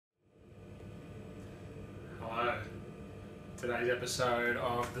Today's episode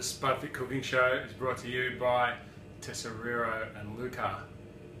of the Spud Cooking Show is brought to you by Tesserero and Luca.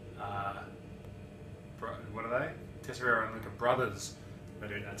 What are they? Tesserero and Luca Brothers.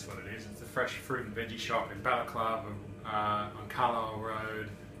 That's what it is. It's a fresh fruit and veggie shop in Balaclava on Carlisle Road.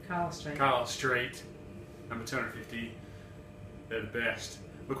 Carlisle Street, number 250. They're the best.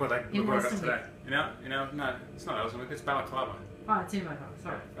 Look what I got today. No, it's not Ellesmere, it's Balaclava. Oh, it's in Balaclava,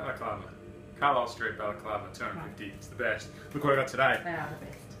 sorry. Yeah, Balaclava. Carlisle Street, Balaclava, 250. Right. It's the best. Look what I got today. They are the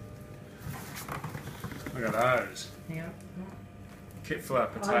best. Look at those. Yeah.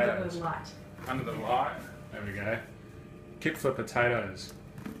 Kipfler potatoes. Under the light. Under the light. There we go. Kipfler potatoes.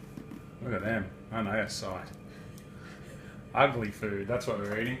 Look at them. I know a sight. Ugly food. That's what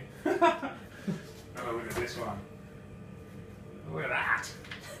we're eating. Oh, look at this one. Look at that.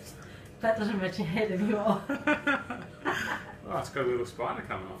 That doesn't match your head anymore. Oh, it's got a little spider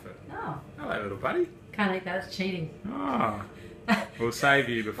coming off it. Oh. Hello, little buddy. Can't eat that. It's cheating. Oh. We'll save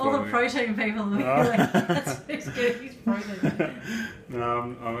you before. All the protein people will be like, that's who's getting his protein.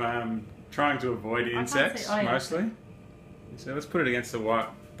 No, I'm trying to avoid insects mostly. So let's put it against the white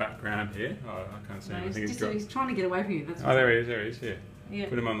background here. Oh, I can't see anything. He's trying to get away from you. That's there he is. There he is. Here. Yeah.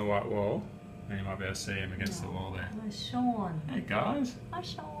 Put him on the white wall, and you might be able to see him against the wall there. Oh, Sean. Hey guys. Hi,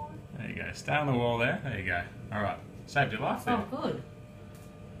 Sean. There you go. Stay on the wall there. There you go. All right. Saved your life there. Oh, good.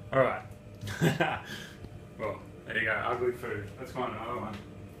 All right. Well, there you go. Ugly food. Let's find another one.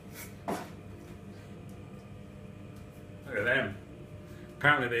 Look at them.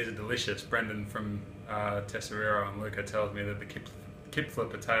 Apparently these are delicious. Brendan from Tesserero and Luca tells me that the Kipfler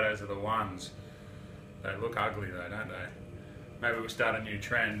potatoes are the ones. They look ugly though, don't they? Maybe we'll start a new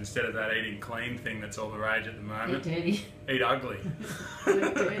trend. Instead of that eating clean thing that's all the rage at the moment. Eat dirty. Eat ugly.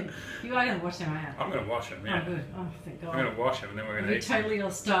 Eat dirty. You are going to wash them, aren't you? I'm going to wash them, yeah. Oh, good. Oh, thank God. I'm going to wash them and then we're going to eat them. You're totally your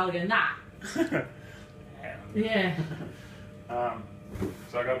style. Go, nah. Yeah.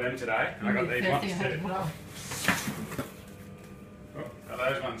 So I got them today. And I got these ones too. Oh, got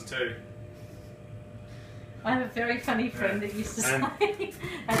those ones too. I have a very funny friend that used to say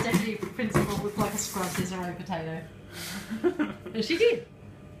our deputy principal looked like a scrub Tesserero potato. And she did.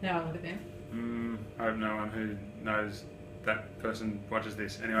 Now I look at them. I hope no one who knows that person watches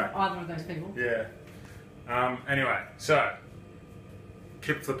this. Anyway. Either of those people. Yeah. Anyway, so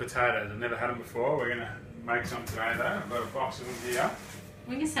Kipfler potatoes. I've never had them before. We're going to make some today though. I've got a box of them here.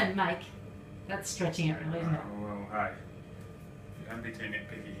 When you say make, that's stretching it really, isn't it? Well, hey. Don't be too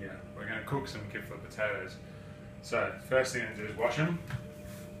nitpicky here. We're going to cook some Kipfler potatoes. So, first thing to do is wash them.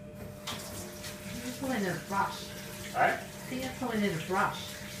 You probably need a brush. Hey? I think you probably need a brush.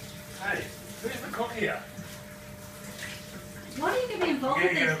 Hey, who's the cook here? Why do you get me involved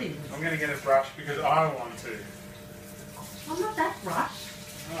with these things? I'm going to get a brush because I want to. I'm not that brush.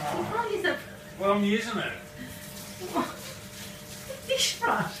 Oh. You can't use a... Well, I'm using it. Dish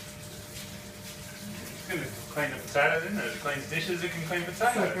brush. It's going to clean the potatoes, isn't it? It cleans dishes, it can clean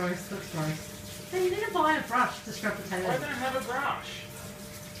potatoes. So gross, that's gross. Hey, you need to buy a brush to scrub potatoes. I don't have a brush.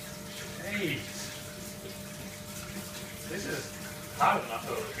 Jeez. This is harder than I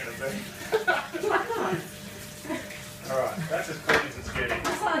thought it was going to be. Alright, that's as clean as it's getting.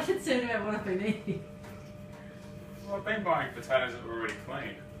 That's why I'm concerned about what I've been eating. Well, I've been buying potatoes that were already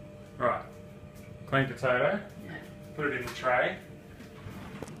clean. Right, clean potato. Yeah. Put it in the tray.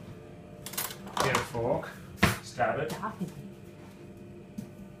 Get a fork. Stab it.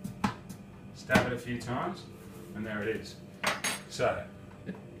 Stab it a few times, and there it is. So,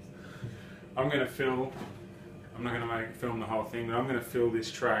 I'm going to fill. I'm not going to film the whole thing, but I'm going to fill this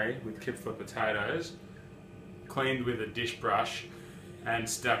tray with Kipfler potatoes, cleaned with a dish brush, and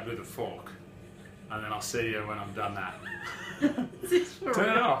stabbed with a fork. And then I'll see you when I've done that. Turn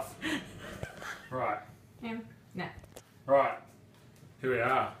it off. Right. No. Right. Here we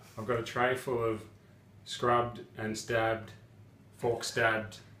are. I've got a tray full of scrubbed and stabbed, fork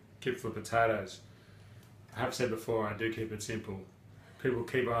stabbed Kipfler potatoes. I have said before, I do keep it simple. People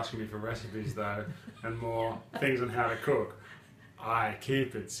keep asking me for recipes though, and more things on how to cook. I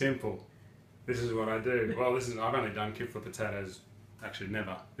keep it simple. This is what I do. Well, I've only done Kipfler potatoes, actually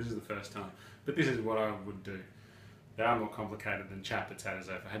never. This is the first time. But this is what I would do. They are more complicated than chap potatoes.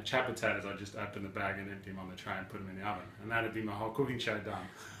 If I had chap potatoes, I'd just open the bag and empty them on the tray and put them in the oven. And that'd be my whole cooking show done.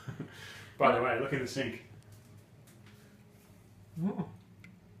 By the way, look in the sink. Oh.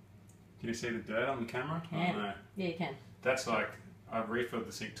 Can you see the dirt on the camera? Yeah. Oh, no. Yeah, you can. That's like, I've refilled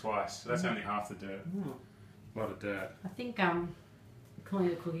the sink twice, so that's only half the dirt. A lot of dirt. I think calling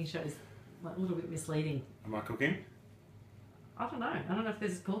it a cooking show is like, a little bit misleading. Am I cooking? I don't know. I don't know if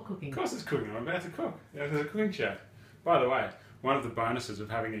this is called cooking. Of course it's cooking. I'm about to cook. There's a cooking show. By the way, one of the bonuses of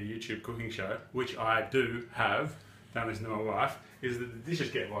having a YouTube cooking show, which I do have, don't listen to my wife, is that the dishes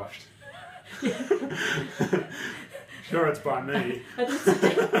get washed. Sure, it's by me. I did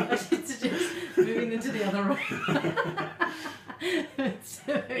suggest moving them to the other room.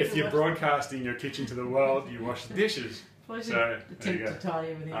 If you're broadcasting your kitchen to the world, you wash the dishes. I should So, there you attempt go. to tie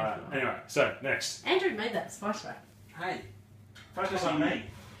everything up. Anyway, so next. Andrew made that spice rack. Hey, focus on me.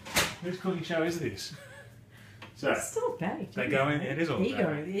 Whose cooking show is this? So, It's still baked. they go in, it is all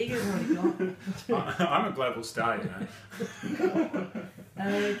Ego. baked. The ego's already gone. I'm a global star, you know.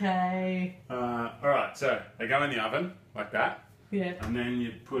 Okay. Alright, so they go in the oven, like that, Yeah. and then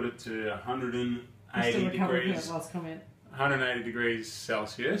you put it to I'm still 180 recovering from degrees, that last comment. 180 degrees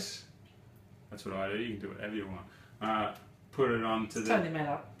Celsius. That's what I do, you can do whatever you want. Put it onto It's the totally made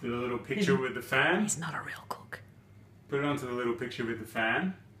up. little picture with the fan. He's not a real cook. Put it onto the little picture with the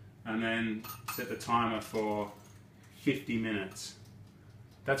fan, and then set the timer for 50 minutes.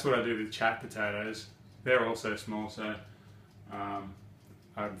 That's what I do with chat potatoes. They're also small, so I'm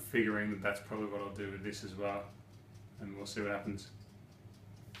figuring that that's probably what I'll do with this as well, and we'll see what happens.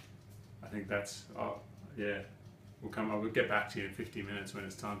 I think that's, yeah, we'll get back to you in 50 minutes when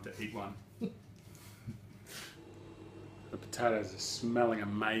it's time to eat one. The potatoes are smelling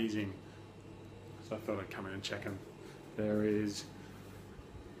amazing, so I thought I'd come in and check them. There is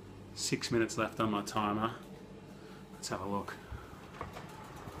 6 minutes left on my timer. Let's have a look.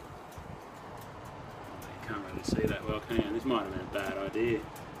 You can't really see that well, can you? This might have been a bad idea.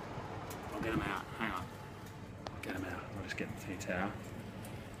 I'll get them out. Hang on. I'll get them out. I'll just get the tea towel.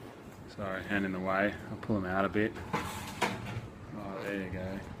 Sorry, hand in the way. I'll pull them out a bit. Oh, there you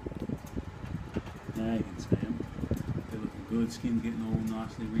go. Now you can see them. They're looking good. Skin's getting all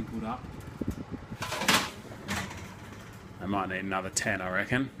nicely wrinkled up. I might need another 10, I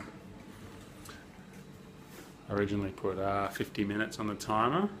reckon. I originally put 50 minutes on the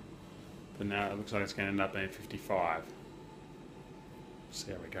timer, but now it looks like it's going to end up being 55.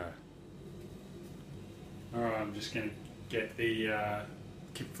 See how we go. Alright, I'm just going to get the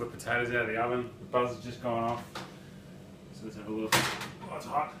Kipfler potatoes out of the oven. The buzz has just gone off. So let's have a look. Oh, it's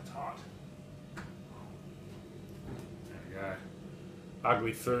hot, it's hot. There we go.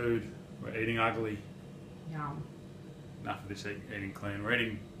 Ugly food. We're eating ugly. Yum. Enough of this eating clean. We're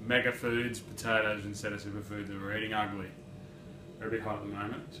eating mega foods, potatoes instead of superfoods, and we're eating ugly. They're a bit hot at the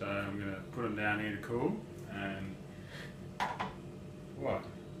moment, so I'm going to put them down here to cool. And what?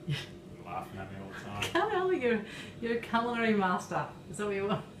 You're laughing at me all the time. Can't tell me you're a culinary master. Is that what you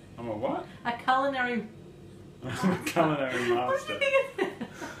want? I'm a what? A culinary. I'm a culinary What master. did you think?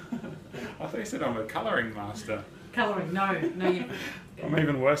 I thought you said I'm a colouring master. Colouring? No, you. I'm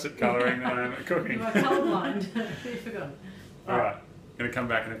even worse at colouring than I am at cooking. You are colourblind. You forgot. Alright, going to come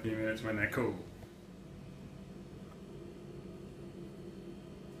back in a few minutes when they're cool.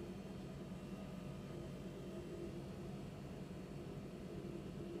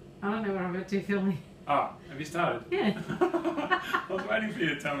 I don't know what I'm about to filming. Oh, have you started? Yeah. I was waiting for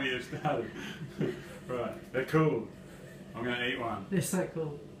you to tell me you've started. Right, they're cool. I'm going to eat one. They're so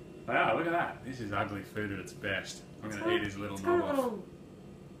cool. They are, look at that. This is ugly food at its best. I'm going to eat his little It's got knob a off. little.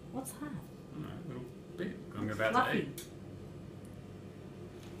 What's that? I don't know, a little bit. I'm about to Fluffy. eat.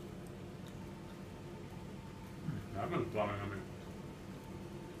 I'm going to blow it on me.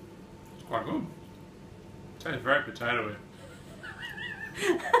 It's quite good. Tastes very potatoey.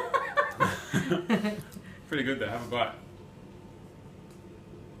 Pretty good though, have a bite.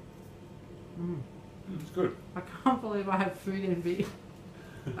 It's good. I can't believe I have food envy.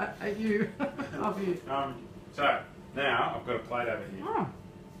 At you. Of you. So, now I've got a plate over here. Oh.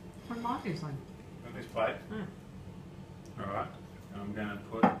 What might be something? Got this plate. Oh. Alright. I'm going to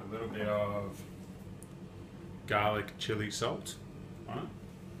put a little bit of garlic chili salt on it.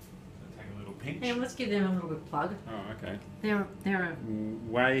 So take a little pinch. Yeah, let's give them a little good plug. Oh, okay. They're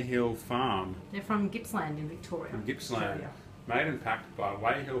Wayhill Farm. they're from Gippsland in Victoria. From Gippsland. Australia. Made and packed by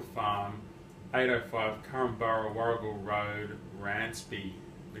Wayhill Farm, 805 Currumborough, Warrigal Road, Ransby,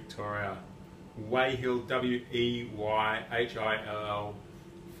 Victoria. Wayhill, Weyhill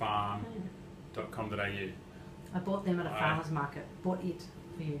farm.com.au. I bought them at a farmer's market. Bought it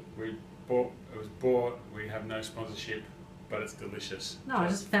for you. It was bought, we have no sponsorship, but it's delicious. No, I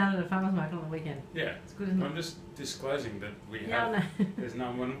just found it at a farmer's market on the weekend. Yeah. It's good, isn't it? I'm just disclosing that we Yeah, have, I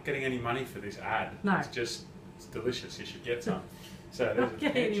know. we're not getting any money for this ad. No. It's delicious, you should get some. So I'm there's not a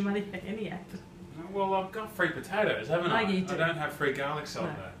getting any pinch. money for any ad. Well, I've got free potatoes, haven't No, I? you I do. don't have free garlic salt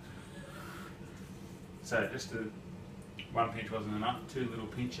No. though. So just one pinch wasn't enough, 2 little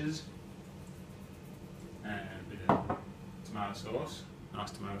pinches. And a bit of tomato sauce,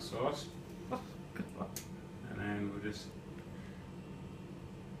 nice tomato sauce. And then we'll just,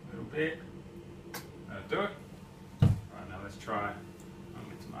 a little bit, that'll do it. let's try one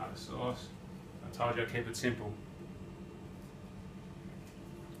with tomato sauce. I told you I'd keep it simple.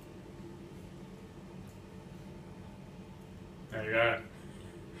 There you go.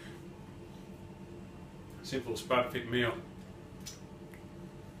 Simple Spud thick meal.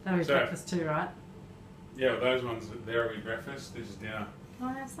 That was breakfast too, right? Yeah, well, those ones there will be breakfast. This is dinner. Can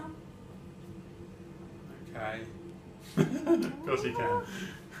I have some? Okay. Of course you can.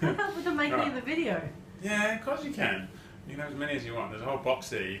 I thought we were making the video. Yeah, of course you can. You can have as many as you want. There's a whole box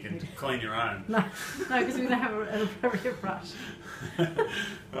there. You can clean your own. No, because we're going to have an appropriate brush.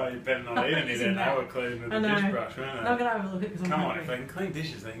 Well, you better not eat any then. They were clean with a dish brush, weren't they? I'm going to overlook it because I'm Come hungry. on, if they can clean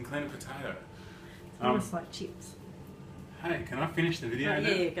dishes, they can clean a potato. It's almost like chips. Hey, can I finish the video now?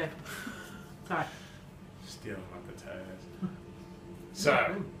 Yeah, go. Sorry. Stealing my potatoes.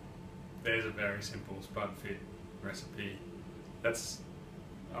 So, there's a very simple Spud fit recipe. That's,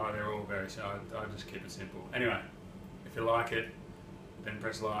 they're all very simple. I just keep it simple. Anyway, if you like it, then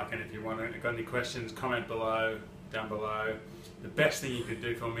press like, and if you got any questions, comment below, down below. The best thing you could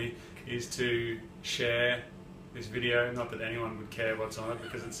do for me is to share this video. Not that anyone would care what's on it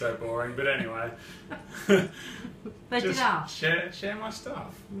because it's so boring, but anyway. Just share my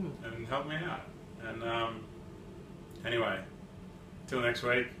stuff and help me out. And anyway, till next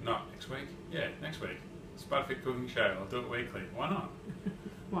week. Not next week. Yeah, next week. Spud Fit Cooking Show. I'll do it weekly. Why not?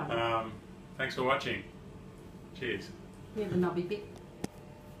 Why not? Thanks for watching. Cheers. Yeah, the knobby bit.